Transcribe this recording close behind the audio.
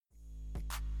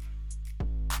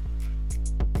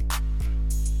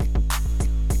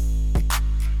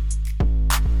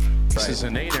This is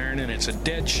an 8-iron, and it's a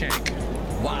dead shank.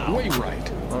 Wow. Way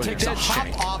right. Oh, Takes a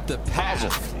hop off the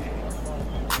path.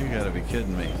 You got to be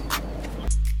kidding me.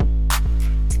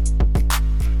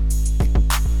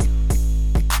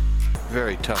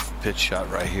 Very tough pitch shot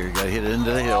right here. You got to hit it into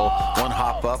the hill. One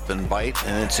hop up and bite,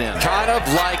 and it's in. Kind of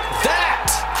like that.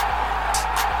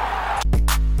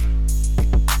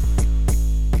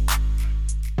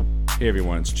 Hey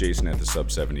everyone, it's Jason at the Sub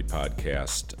 70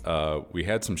 Podcast. We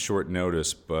had some short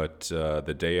notice, but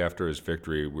the day after his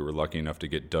victory, we were lucky enough to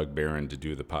get Doug Barron to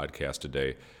do the podcast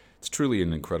today. It's truly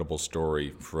an incredible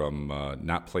story from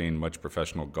not playing much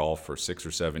professional golf for 6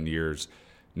 or 7 years,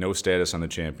 no status on the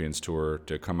Champions Tour,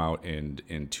 to come out and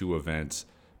in 2 events,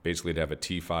 basically to have a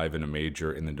T5 in a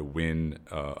major, and then to win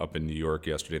up in New York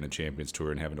yesterday in the Champions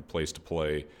Tour and having a place to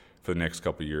play for the next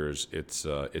couple of years.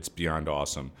 It's beyond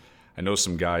awesome. I know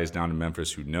some guys down in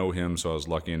Memphis who know him, so I was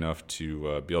lucky enough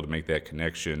to be able to make that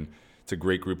connection. It's a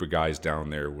great group of guys down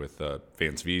there with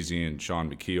Vance Veazey and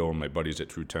Sean McKeel and my buddies at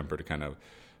True Temper to kind of,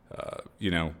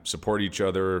 support each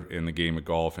other in the game of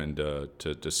golf and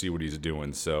to see what he's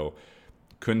doing. So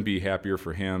couldn't be happier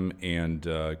for him, and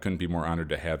couldn't be more honored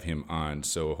to have him on.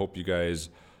 So I hope you guys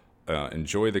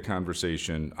enjoy the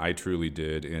conversation. I truly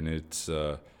did, and it's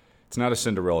not a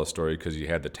Cinderella story because he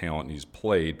had the talent and he's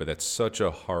played, but that's such a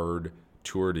hard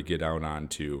tour to get out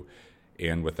onto.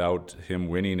 And without him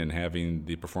winning and having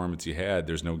the performance he had,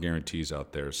 there's no guarantees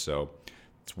out there. So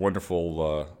it's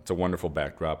wonderful. It's a wonderful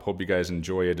backdrop. Hope you guys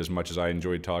enjoy it as much as I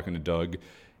enjoyed talking to Doug.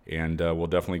 And we'll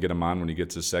definitely get him on when he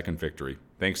gets his second victory.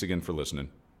 Thanks again for listening.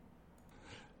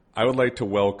 I would like to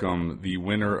welcome the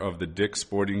winner of the Dick's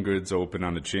Sporting Goods Open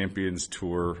on the Champions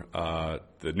Tour,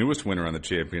 the newest winner on the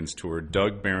Champions Tour,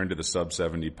 Doug Barron, to the Sub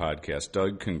 70 Podcast.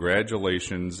 Doug,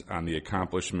 congratulations on the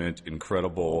accomplishment.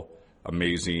 Incredible,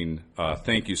 amazing.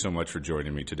 Thank you so much for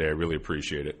joining me today. I really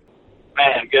appreciate it.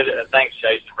 Man, good. Thanks,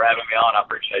 Jason, for having me on. I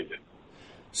appreciate it.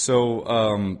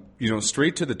 So,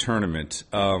 straight to the tournament.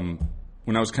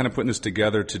 When I was kind of putting this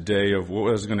together today of what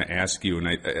I was going to ask you, and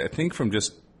I think from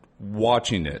just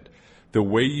watching it, the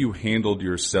way you handled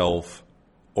yourself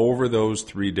over those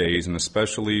 3 days, and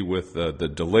especially with the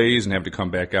delays and having to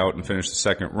come back out and finish the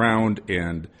second round,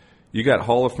 and you got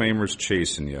Hall of Famers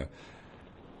chasing you.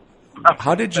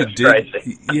 How did you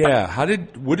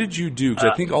what did you do? Because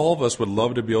I think all of us would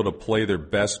love to be able to play their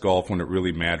best golf when it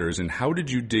really matters. And how did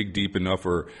you dig deep enough,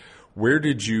 or where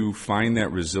did you find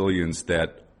that resilience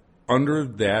that under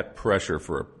that pressure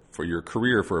for your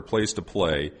career, for a place to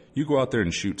play, you go out there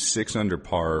and shoot 6 under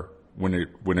par when it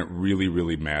really,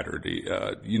 really mattered?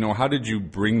 How did you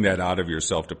bring that out of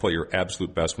yourself to play your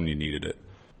absolute best when you needed it?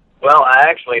 Well, I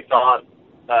actually thought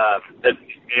that,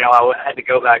 I had to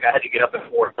go back. I had to get up at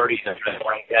 4:30 yesterday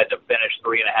morning. I had to finish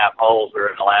 3.5 holes. We were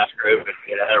in the last group, and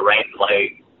it had a rain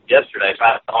delay yesterday, so I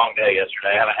had a long day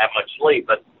yesterday. I haven't had much sleep,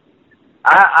 but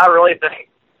I really think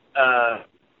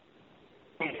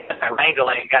that rain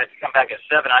delay and got to come back at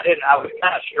 7. I was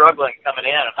kind of struggling coming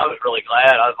in, and I was really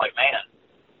glad. I was like, man,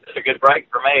 it's a good break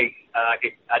for me. I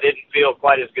didn't feel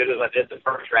quite as good as I did the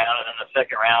first round, and then the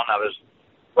second round I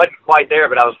wasn't quite there,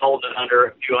 but I was holding a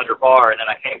few under par, and then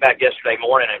I came back yesterday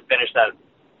morning and finished that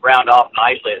round off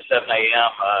nicely at 7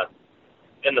 a.m.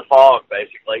 In the fog,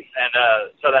 basically.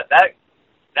 And so that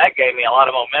gave me a lot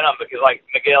of momentum because, like,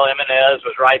 Miguel Jimenez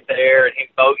was right there, and he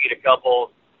bogeyed a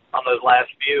couple on those last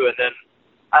few, and then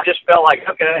I just felt like,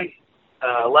 okay,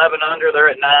 11 under,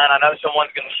 they're at 9. I know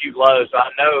someone's going to shoot low, so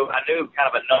I knew kind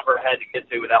of a number I had to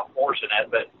get to without forcing it.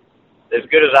 But as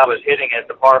good as I was hitting it,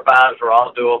 the par 5s were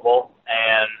all doable,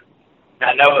 and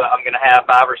I know I'm going to have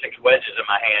 5 or 6 wedges in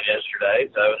my hand yesterday,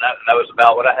 so that was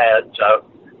about what I had. So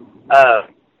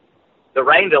the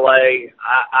rain delay,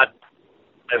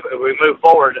 if we move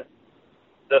forward,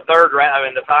 the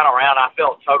final round, I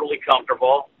felt totally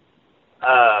comfortable.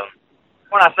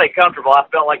 When I say comfortable, I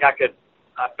felt like I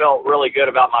felt really good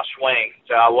about my swing,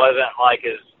 so I wasn't like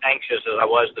as anxious as I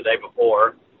was the day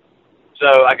before.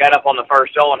 So I got up on the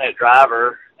first hole and hit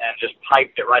driver and just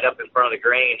piped it right up in front of the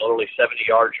green, literally 70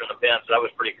 yards from the pin, so that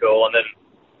was pretty cool. And then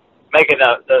making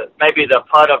maybe the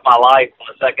putt of my life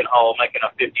on the second hole, making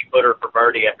a 50-footer for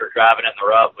birdie after driving in the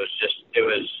rough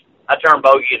I turned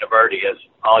bogey into birdie, is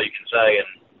all you can say, and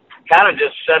kind of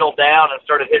just settled down and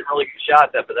started hitting really good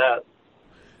shots after that.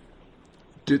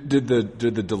 Did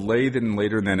the delay then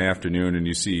later in that afternoon, and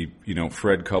you see,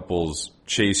 Fred Couples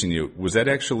chasing you, was that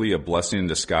actually a blessing in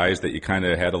disguise that you kind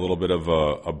of had a little bit of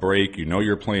a break?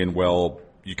 You're playing well,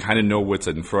 you kind of know what's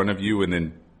in front of you, and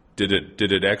then did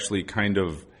it actually kind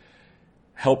of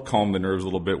help calm the nerves a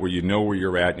little bit, where you know where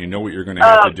you're at and you know what you're going to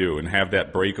have to do, and have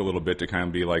that break a little bit to kind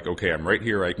of be like, okay, I'm right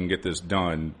here, I can get this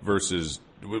done, versus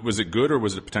Was it good, or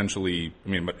was it potentially? I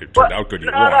mean, it turned out good. You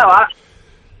won. No.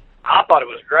 I thought it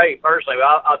was great, personally.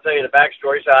 I'll tell you the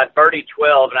backstory. So I had birdied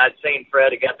 12, and I'd seen Fred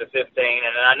get to 15,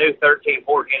 and then I knew 13,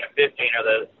 14, and 15 are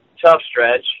the tough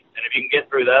stretch, and if you can get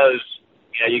through those,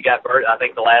 you got birdie. I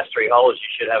think the last 3 holes, you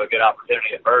should have a good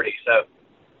opportunity at birdie. So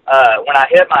when I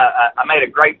hit I made a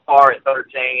great par at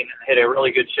 13, hit a really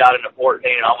good shot into 14,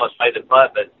 and almost made the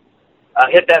putt, but I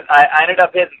ended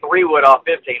up hitting 3-wood off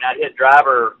 15. I'd hit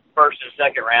driver first and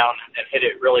second round and hit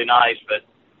it really nice, but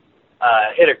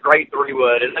hit a great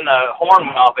 3-wood, and then the horn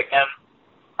went off again.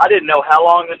 I didn't know how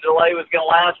long the delay was going to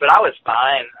last, but I was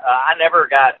fine. I never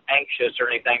got anxious or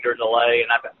anything during the delay, and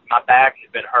my back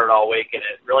had been hurt all week, and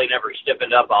it really never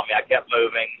stiffened up on me. I kept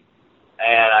moving,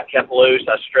 and I kept loose.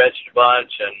 I stretched a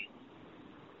bunch, and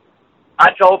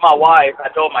I told my wife, I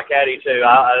told my caddy too,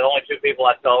 the only 2 people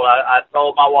I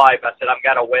told my wife, I said, I've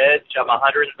got a wedge. I'm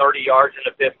 130 yards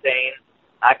into 15.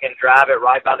 I can drive it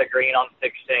right by the green on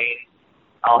 16.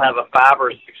 I'll have a 5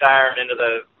 or 6 iron into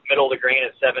the middle of the green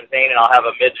at 17, and I'll have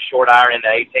a mid to short iron into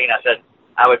 18. I said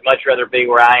I would much rather be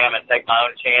where I am and take my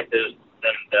own chances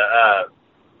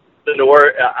than to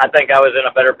work. I think I was in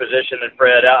a better position than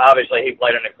Fred. Obviously, he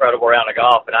played an incredible round of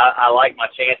golf, and I like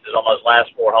my chances on those last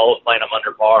 4 holes playing them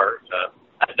under par. So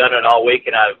I've done it all week,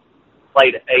 and I've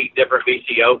played 8 different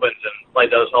VC Opens and played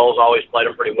those holes. Always played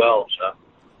them pretty well. So.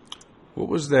 What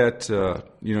was that,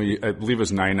 I believe it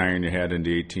was 9-iron you had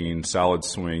into 18, solid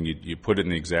swing. You put it in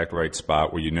the exact right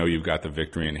spot where you've got the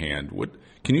victory in hand.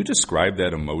 Can you describe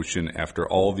that emotion after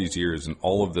all these years and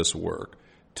all of this work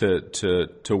to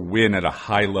win at a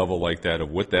high level like that,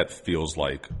 of what that feels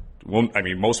like? Well, I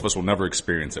mean, most of us will never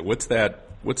experience it. What's that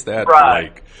Right.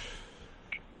 like?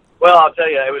 Well, I'll tell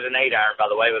you, it was an 8-iron, by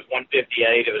the way. It was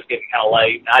 158. It was getting kind of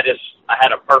late. I had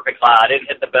a perfect lie. I didn't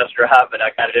hit the best drive, but I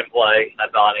got it in play.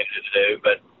 That's all I needed to do.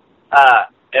 But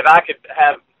if I could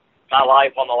have my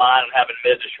life on the line and having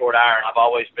mid to short iron, I've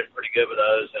always been pretty good with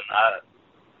those. And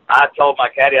I told my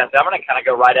caddy, I said, I'm going to kind of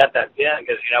go right at that pin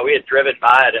because, we had driven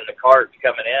by it in the carts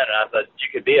coming in. And I thought,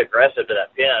 you could be aggressive to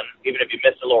that pin. Even if you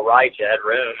missed a little right, you had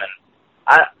room.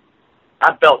 And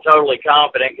I felt totally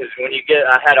confident because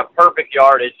I had a perfect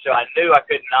yardage, so I knew I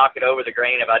couldn't knock it over the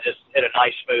green if I just hit a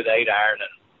nice smooth 8-iron,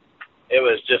 and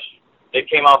it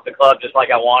came off the club just like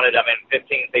I wanted. I mean,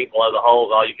 15 feet below the holes,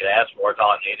 all you could ask for. It's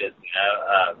all I needed.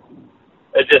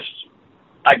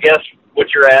 I guess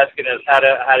what you're asking is how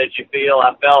did you feel?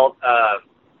 I felt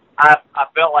I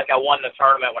felt like I won the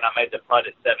tournament when I made the putt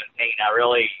at 17. I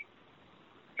really,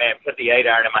 put the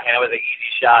 8-iron in my hand. It was an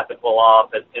easy shot to pull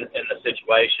off in the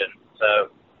situation.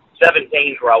 So 17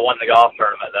 is where I won the golf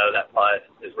tournament, though. That putt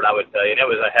is what I would tell you, and it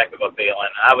was a heck of a feeling.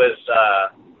 I was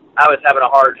having a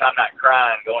hard time not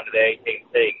crying going to the 18th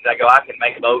tee because I can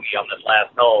make a bogey on this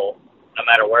last hole no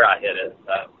matter where I hit it.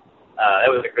 So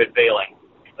it was a good feeling.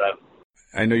 So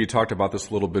I know you talked about this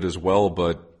a little bit as well,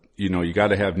 but you got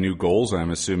to have new goals.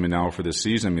 I'm assuming now for this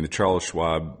season. I mean, the Charles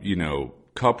Schwab,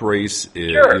 Cup race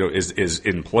is, sure. is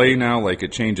in play now. Like,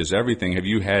 it changes everything. Have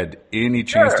you had any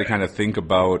chance to kind of think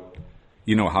about,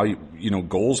 how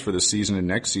goals for this season and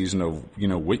next season of,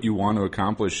 what you want to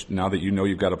accomplish now that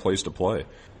you've got a place to play?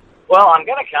 Well, I'm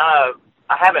going to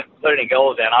I haven't put any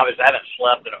goals in. Obviously, I haven't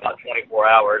slept in about 24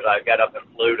 hours. I got up and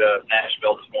flew to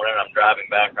Nashville this morning. I'm driving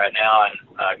back right now, and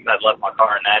because I'd left my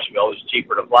car in Nashville, it was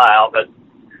cheaper to fly out. But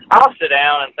I'll sit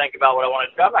down and think about what I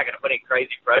want to do. I'm not going to put any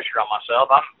crazy pressure on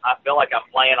myself. I feel like I'm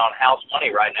playing on house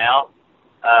money right now,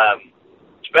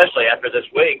 especially after this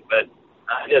week. But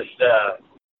I just,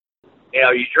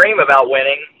 you dream about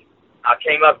winning. I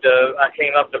came up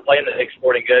to play in the Dick's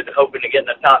Sporting Goods, hoping to get in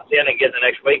the top 10 and get in the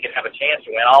next week and have a chance to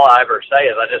win. All I ever say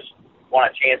is I just want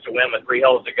a chance to win with 3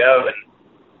 holes to go. And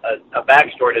a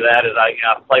backstory to that is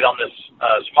I've played on this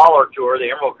smaller tour, the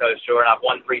Emerald Coast Tour, and I've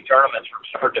won 3 tournaments from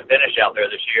start to finish out there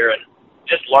this year. And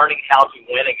just learning how to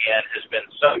win again has been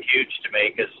so huge to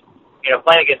me because,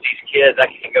 playing against these kids, I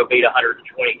can't go beat 120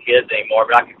 kids anymore,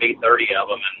 but I can beat 30 of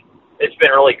them. And it's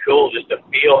been really cool just to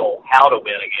feel how to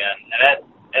win again.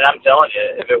 And I'm telling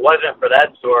you, if it wasn't for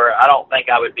that tour, I don't think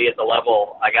I would be at the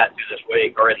level I got to this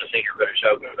week or in the Senior British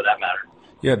Open for that matter.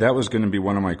 Yeah, that was going to be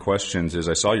one of my questions. Is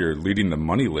I saw you're leading the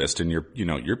money list, and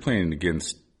you're playing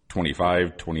against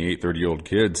 25, 28, 30-year-old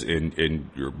kids,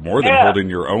 and you're more than holding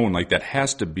your own. Like, that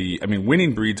has to be. I mean,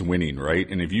 winning breeds winning, right?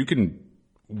 And if you can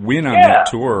win on that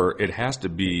tour, it has to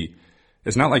be.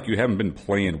 It's not like you haven't been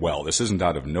playing well. This isn't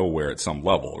out of nowhere at some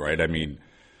level, right? I mean.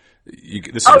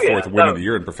 This is the 4th win of the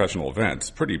year in professional events.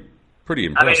 Pretty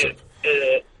impressive. I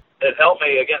mean, it helped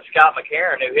me against Scott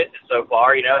McCarron, who hits it so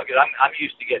far, because I'm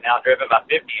used to getting outdriven by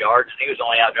 50 yards, and he was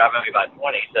only outdriving me by 20.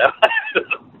 So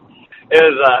it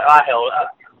was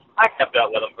I kept up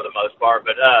with them for the most part,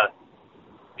 but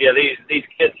yeah, these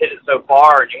kids hit it so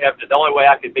far, and you have to. The only way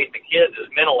I could beat the kids is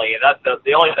mentally, and that's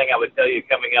the only thing I would tell you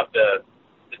coming up to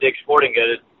the Dick's Sporting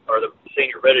Goods or the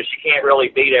Senior British. You can't really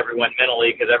beat everyone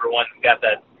mentally because everyone's got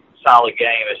that solid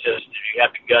game. It's just you have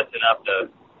the guts enough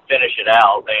to finish it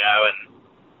out, you know, and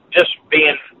just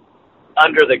being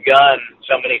under the gun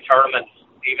so many tournaments,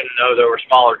 even though there were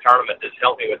smaller tournaments, has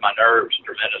helped me with my nerves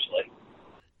tremendously.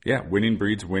 Yeah, winning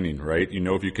breeds winning, right? You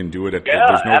know if you can do it. Yeah,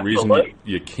 there's no absolutely. reason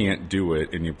you can't do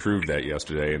it, and you proved that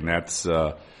yesterday. And that's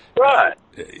right.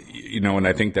 You know, and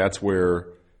I think that's where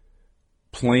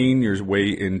playing your way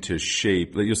into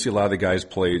shape. You'll see a lot of the guys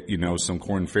play, you know, some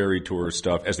Korn Ferry Tour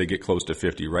stuff as they get close to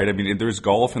 50, right? I mean, there's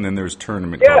golf and then there's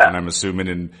tournament golf, and I'm assuming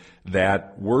in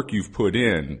that work you've put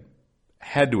in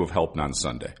had to have helped on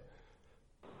Sunday.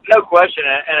 No question,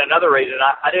 and another reason,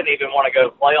 I didn't even want to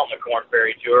go play on the Korn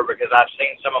Ferry Tour because I've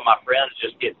seen some of my friends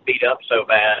just get beat up so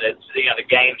bad. It's, you know, the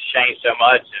game's changed so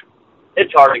much, and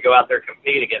it's hard to go out there and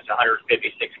compete against 156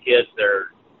 kids that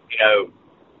are, you know,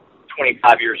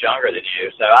 25 years younger than you.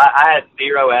 So I had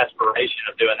zero aspiration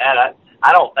of doing that.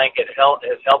 I don't think it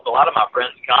has helped a lot of my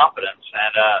friends' confidence,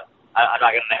 and I'm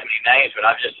not going to name any names, but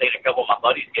I've just seen a couple of my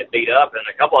buddies get beat up, and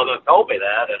a couple of them told me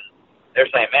that, and they're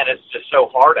saying, man, it's just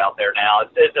so hard out there now.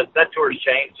 That tour's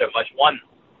changed so much. One,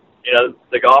 you know,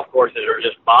 the golf courses are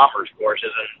just bombers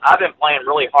courses, and I've been playing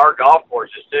really hard golf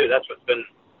courses too. That's what's been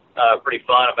pretty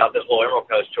fun about this little Emerald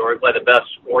Coast Tour. We play the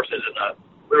best courses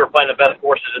we were playing the best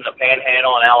courses in the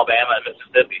Panhandle in Alabama and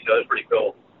Mississippi, so it was pretty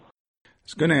cool. I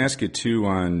was going to ask you too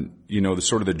on, you know, the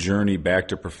sort of the journey back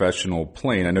to professional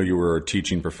playing. I know you were a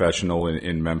teaching professional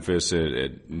in Memphis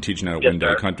and teaching at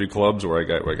Windeye Country Clubs, where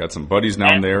I got some buddies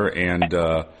down there, and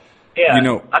yeah, you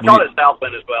know, I taught at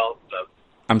Southwind as well. So.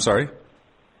 I'm sorry.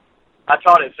 I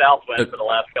taught at Southwind for the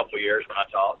last couple of years when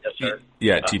I taught. Yes, sir.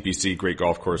 Yeah, TPC, great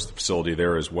golf course facility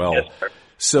there as well. Yes, sir.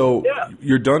 So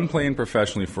you're done playing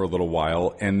professionally for a little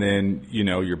while, and then, you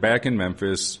know, you're back in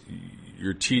Memphis.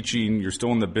 You're teaching, you're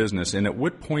still in the business, and at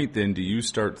what point then do you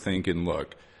start thinking,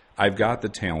 look, I've got the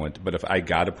talent, but if I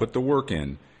got to put the work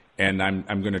in, and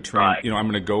I'm going to train, right. You know, I'm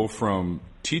going to go from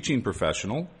teaching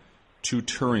professional to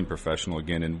touring professional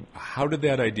again, and how did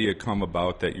that idea come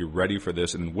about that you're ready for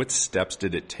this, and what steps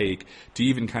did it take to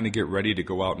even kind of get ready to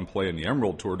go out and play on the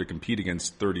Emerald Tour to compete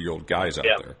against 30-year-old guys out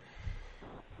there?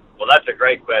 Well, that's a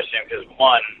great question because,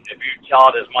 one, if you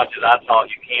taught as much as I taught,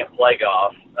 you can't play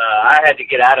golf. I had to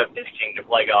get out of teaching to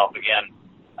play golf again.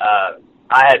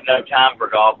 I had no time for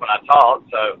golf when I taught,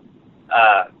 so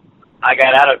I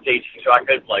got out of teaching so I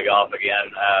could play golf again.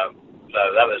 So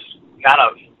that was kind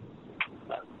of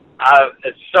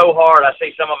it's so hard. I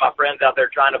see some of my friends out there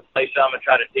trying to play some and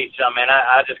try to teach some, and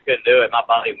I just couldn't do it. My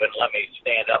body wouldn't let me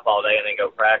stand up all day and then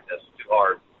go practice. It's too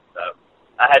hard. So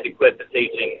I had to quit the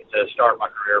teaching to start my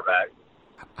career back.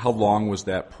 How long was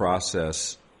that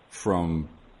process from,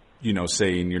 you know,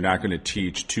 saying you're not going to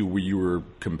teach to where you were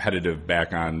competitive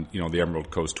back on, you know, the Emerald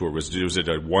Coast Tour? Was it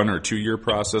a 1 or 2 year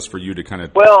process for you to kind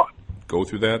of go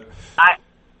through that? I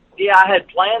had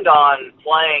planned on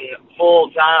playing full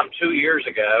time 2 years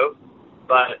ago,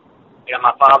 but you know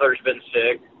my father's been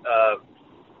sick.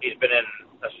 He's been in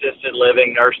assisted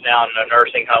living, nursed now in a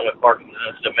nursing home with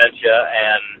Parkinson's dementia,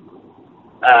 and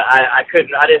I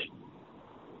couldn't. I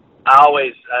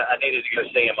needed to go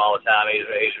see him all the time. He's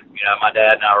you know, my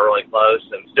dad and I are really close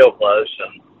and still close,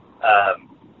 and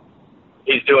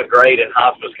he's doing great in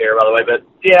hospice care, by the way. But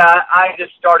yeah, I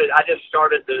just started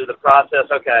the process.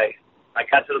 Okay, I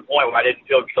got to the point where I didn't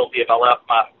feel guilty if I left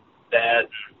my dad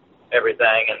and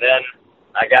everything, and then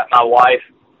I got my wife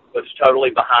was totally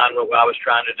behind what I was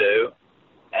trying to do,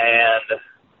 and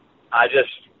I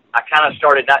kind of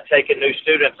started not taking new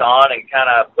students on and kind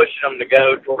of pushing them to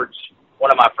go towards one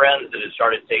of my friends that had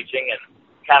started teaching, and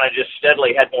kind of just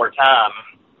steadily had more time.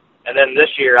 And then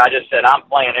this year I just said, I'm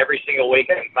playing every single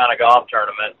week I can find a golf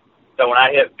tournament. So when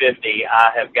I hit 50,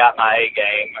 I have got my A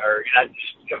game, or, you know,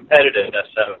 just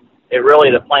competitiveness. So it really,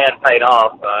 the plan paid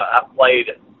off. I played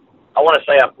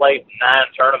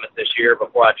 9 tournaments this year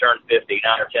before I turned 50,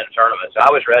 9 or 10 tournaments. So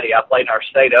I was ready. I played in our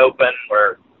state open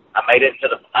where I made it into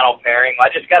the final pairing.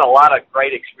 I just got a lot of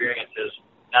great experiences,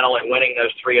 not only winning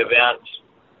those 3 events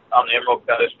on the Emerald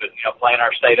Coast, but, you know, playing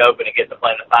our state open and getting to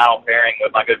play in the final pairing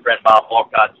with my good friend Bob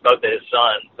Walcott, both of his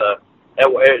sons.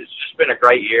 It's just been a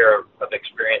great year of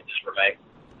experiences for me.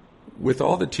 With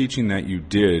all the teaching that you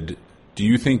did, do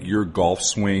you think your golf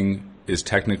swing is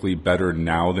technically better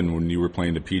now than when you were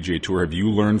playing the PGA Tour? Have you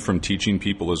learned from teaching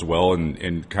people as well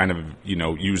and kind of,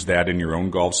 use that in your own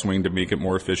golf swing to make it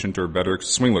more efficient or better?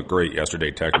 Swing looked great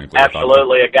yesterday technically.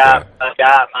 Absolutely. A guy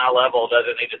at my level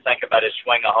doesn't need to think about his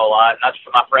swing a whole lot. And that's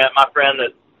for my friend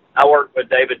that I work with,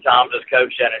 David Toms, as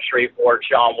coach down in Shreveport,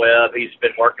 Sean Webb. He's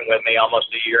been working with me almost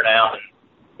a year now, and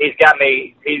he's got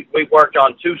me. We've worked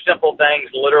on two simple things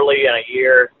literally in a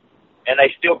year, and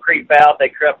they still creep out. They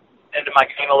crept into my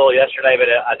game a little yesterday,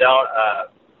 but I don't.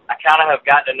 I kind of have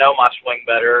gotten to know my swing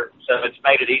better, so it's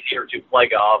made it easier to play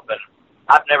golf. And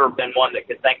I've never been one that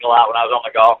could think a lot when I was on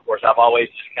the golf course. I've always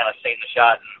just kind of seen the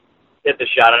shot and hit the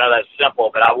shot. I know that's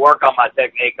simple, but I work on my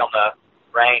technique on the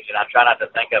range, and I try not to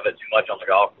think of it too much on the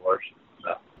golf course.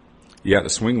 So. Yeah, the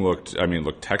swing looked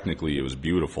technically it was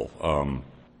beautiful.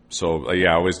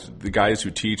 Always the guys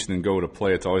who teach and then go to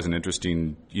play, it's always an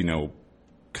interesting,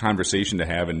 conversation to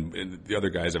have, and the other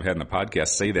guys I've had in the podcast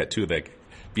say that too, that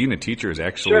being a teacher has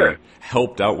actually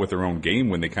helped out with their own game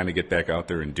when they kind of get back out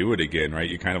there and do it again, right?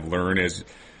 You kind of learn as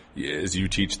you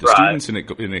teach the students, and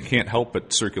it can't help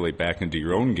but circulate back into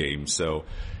your own game. So,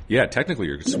 yeah, technically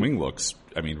your swing looks,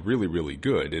 really, really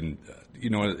good, and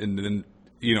then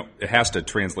it has to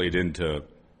translate into,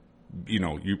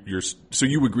 so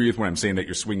you agree with what I'm saying, that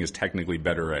your swing is technically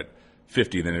better at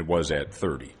 50 than it was at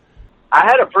 30. I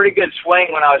had a pretty good swing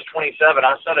when I was 27.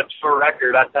 I set a tour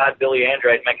record. I tied Billy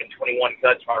Andrade making 21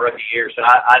 cuts my rookie year. So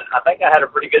I think I had a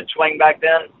pretty good swing back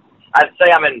then. I'd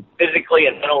say I'm in physically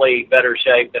and mentally better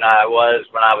shape than I was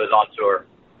when I was on tour.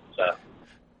 So,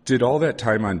 did all that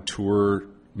time on tour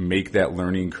make that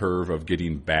learning curve of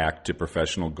getting back to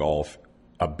professional golf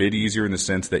a bit easier in the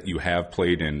sense that you have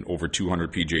played in over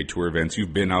 200 PGA Tour events?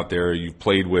 You've been out there. You've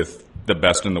played with the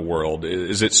best in the world.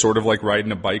 Is it sort of like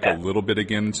riding a bike a little bit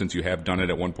again, since you have done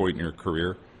it at one point in your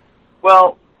career?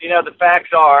 Well, the facts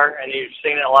are, and you've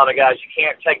seen it in a lot of guys, you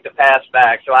can't take the past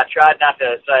back. So I tried not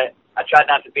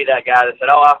to be that guy that said,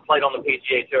 oh, I've played on the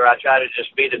PGA Tour. I tried to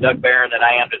just be the Doug Barron that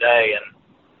I am today. And,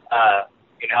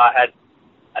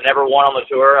 I never won on the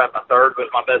tour. My third was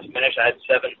my best finish. I had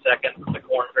 7 seconds on the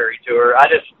Korn Ferry Tour.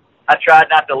 I tried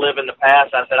not to live in the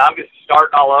past. I said, I'm just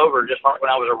starting all over, just like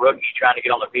when I was a rookie trying to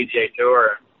get on the PGA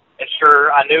Tour. And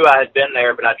sure, I knew I had been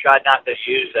there, but I tried not to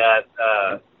use that.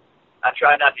 I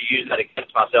tried not to use that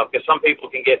against myself, because some people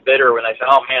can get bitter when they say,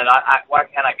 oh, man, why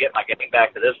can't I get my game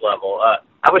back to this level?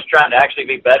 I was trying to actually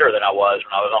be better than I was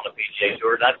when I was on the PGA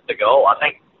Tour. That's the goal. I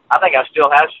think I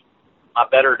still have my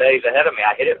better days ahead of me.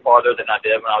 I hit it farther than I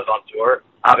did when I was on tour,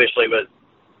 obviously with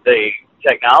the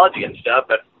technology and stuff,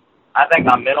 but I think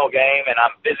my mental game, and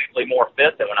I'm physically more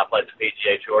fit than when I played the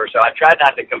PGA Tour. So I tried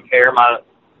not to compare my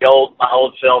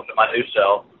old self to my new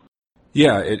self.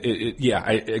 Yeah,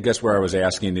 I guess where I was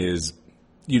asking is,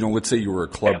 let's say you were a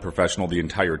club professional the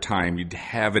entire time. You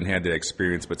haven't had that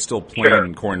experience, but still playing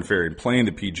in Korn Ferry and playing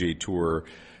the PGA Tour,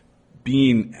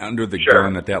 being under the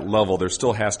gun at that level, there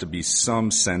still has to be some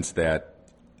sense that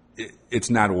it's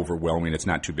not overwhelming. It's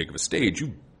not too big of a stage.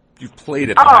 You've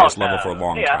played at the highest level for a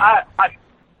long time.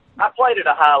 I played at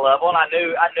a high level, and I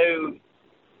knew.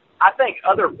 I think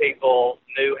other people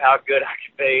knew how good I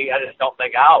could be. I just don't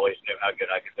think I always knew how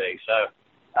good I could be. So,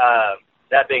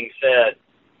 that being said,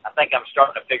 I think I'm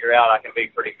starting to figure out I can be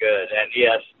pretty good. And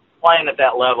yes, playing at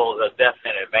that level is a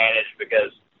definite advantage, because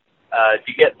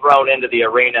you get thrown into the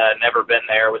arena and never been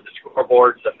there with the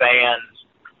scoreboards, the fans,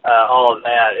 all of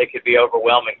that. It could be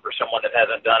overwhelming for someone that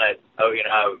hasn't done it.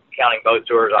 Counting both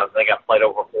tours, I think I've played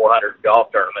over 400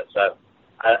 golf tournaments. So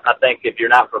I think if you're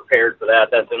not prepared for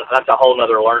that, that's a whole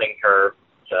other learning curve.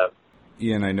 So.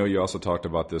 Yeah, and I know you also talked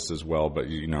about this as well, but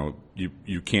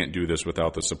you can't do this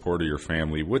without the support of your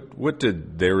family. What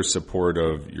did their support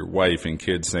of your wife and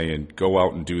kids saying, go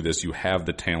out and do this, you have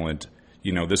the talent,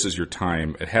 this is your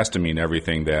time? It has to mean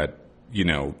everything that,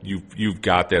 you've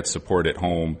got that support at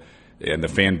home and the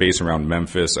fan base around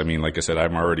Memphis. I mean, like I said,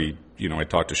 I'm already, I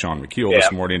talked to Sean McKeel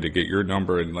this morning to get your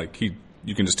number, and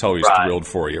you can just tell he's thrilled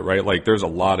for you, right? Like, there's a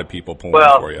lot of people pulling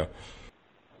for you.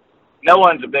 No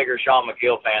one's a bigger Sean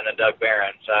McKeel fan than Doug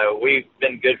Barron, so we've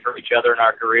been good for each other in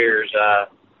our careers.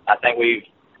 I think we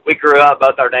grew up,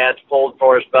 both our dads pulled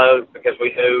for us both, because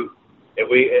we knew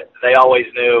they always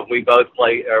knew if we both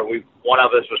played, or one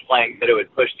of us was playing good, it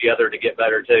would push the other to get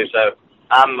better too. So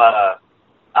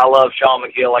I love Sean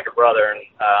McKeel like a brother, and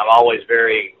I'm always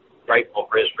very grateful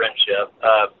for his friendship.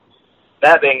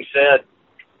 That being said,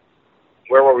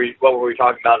 what were we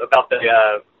talking about? About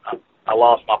the I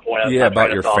lost my point. Yeah,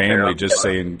 about your family, just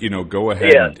saying, go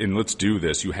ahead and let's do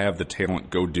this. You have the talent,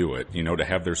 go do it, to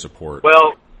have their support.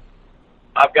 Well,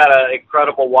 I've got an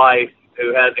incredible wife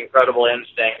who has incredible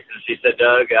instincts, and she said,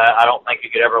 Doug, I don't think you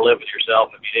could ever live with yourself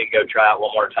if you didn't go try it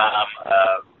one more time.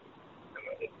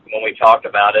 When we talked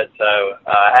about it, so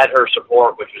I had her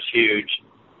support, which was huge.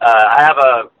 I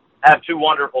have two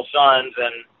wonderful sons,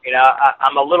 and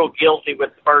I'm a little guilty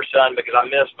with the first son because I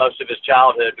missed most of his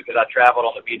childhood because I traveled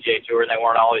on the PGA Tour and they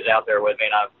weren't always out there with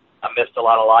me, and I missed a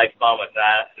lot of life moments.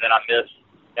 And then I missed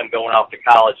him going off to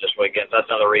college this weekend. So that's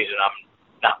another reason I'm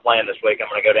not playing this week. I'm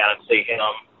going to go down and see him,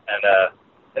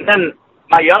 and then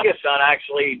my youngest son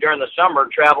actually during the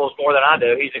summer travels more than I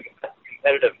do. He's a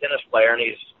competitive tennis player, and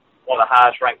he's one of the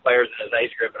highest ranked players in his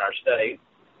age group in our state.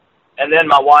 And then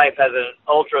my wife has an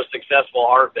ultra successful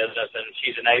art business, and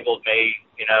she's enabled me,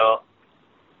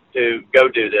 to go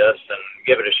do this and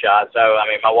give it a shot. So, I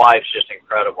mean, my wife's just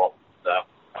incredible. So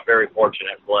I'm very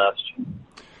fortunate and blessed.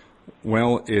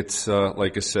 Well, it's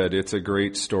like I said, it's a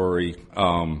great story.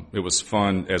 It was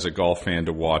fun as a golf fan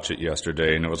to watch it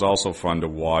yesterday, and it was also fun to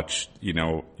watch,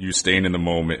 you staying in the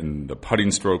moment, and the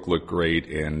putting stroke looked great,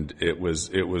 and it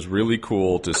was really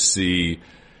cool to see,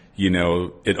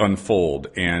 it unfold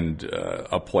and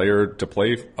a player to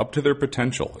play up to their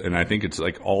potential. And I think it's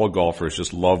like all golfers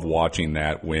just love watching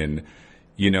that when,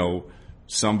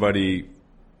 somebody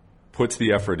puts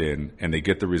the effort in and they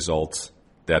get the results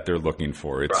that they're looking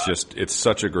for. It's it's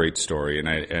such a great story.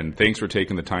 And thanks for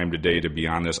taking the time today to be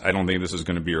on this. I don't think this is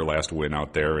going to be your last win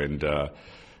out there. And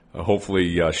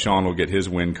hopefully Sean will get his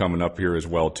win coming up here as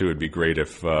well, too. It'd be great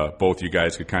if both you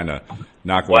guys could kind of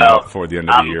knock one out before the end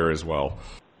of the year as well.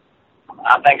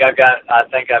 I think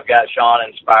I've got Sean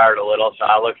inspired a little, so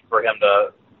I look for him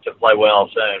to play well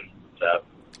soon. So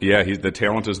yeah, the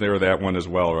talent is there with that one as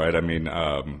well, right? I mean,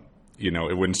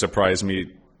 it wouldn't surprise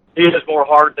me. He has more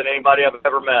heart than anybody I've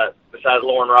ever met besides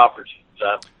Lauren Roberts.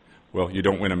 So. Well, you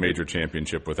don't win a major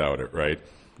championship without it, right?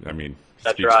 I mean,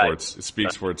 it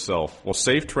speaks for itself. Well,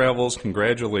 safe travels.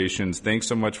 Congratulations. Thanks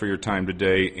so much for your time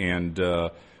today. And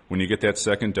when you get that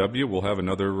second W, we'll have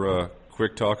another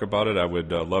quick talk about it. I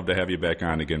would love to have you back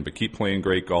on again. But keep playing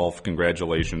great golf.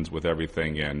 Congratulations with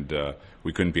everything. And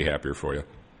we couldn't be happier for you.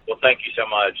 Well, thank you so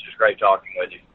much. It's great talking with you.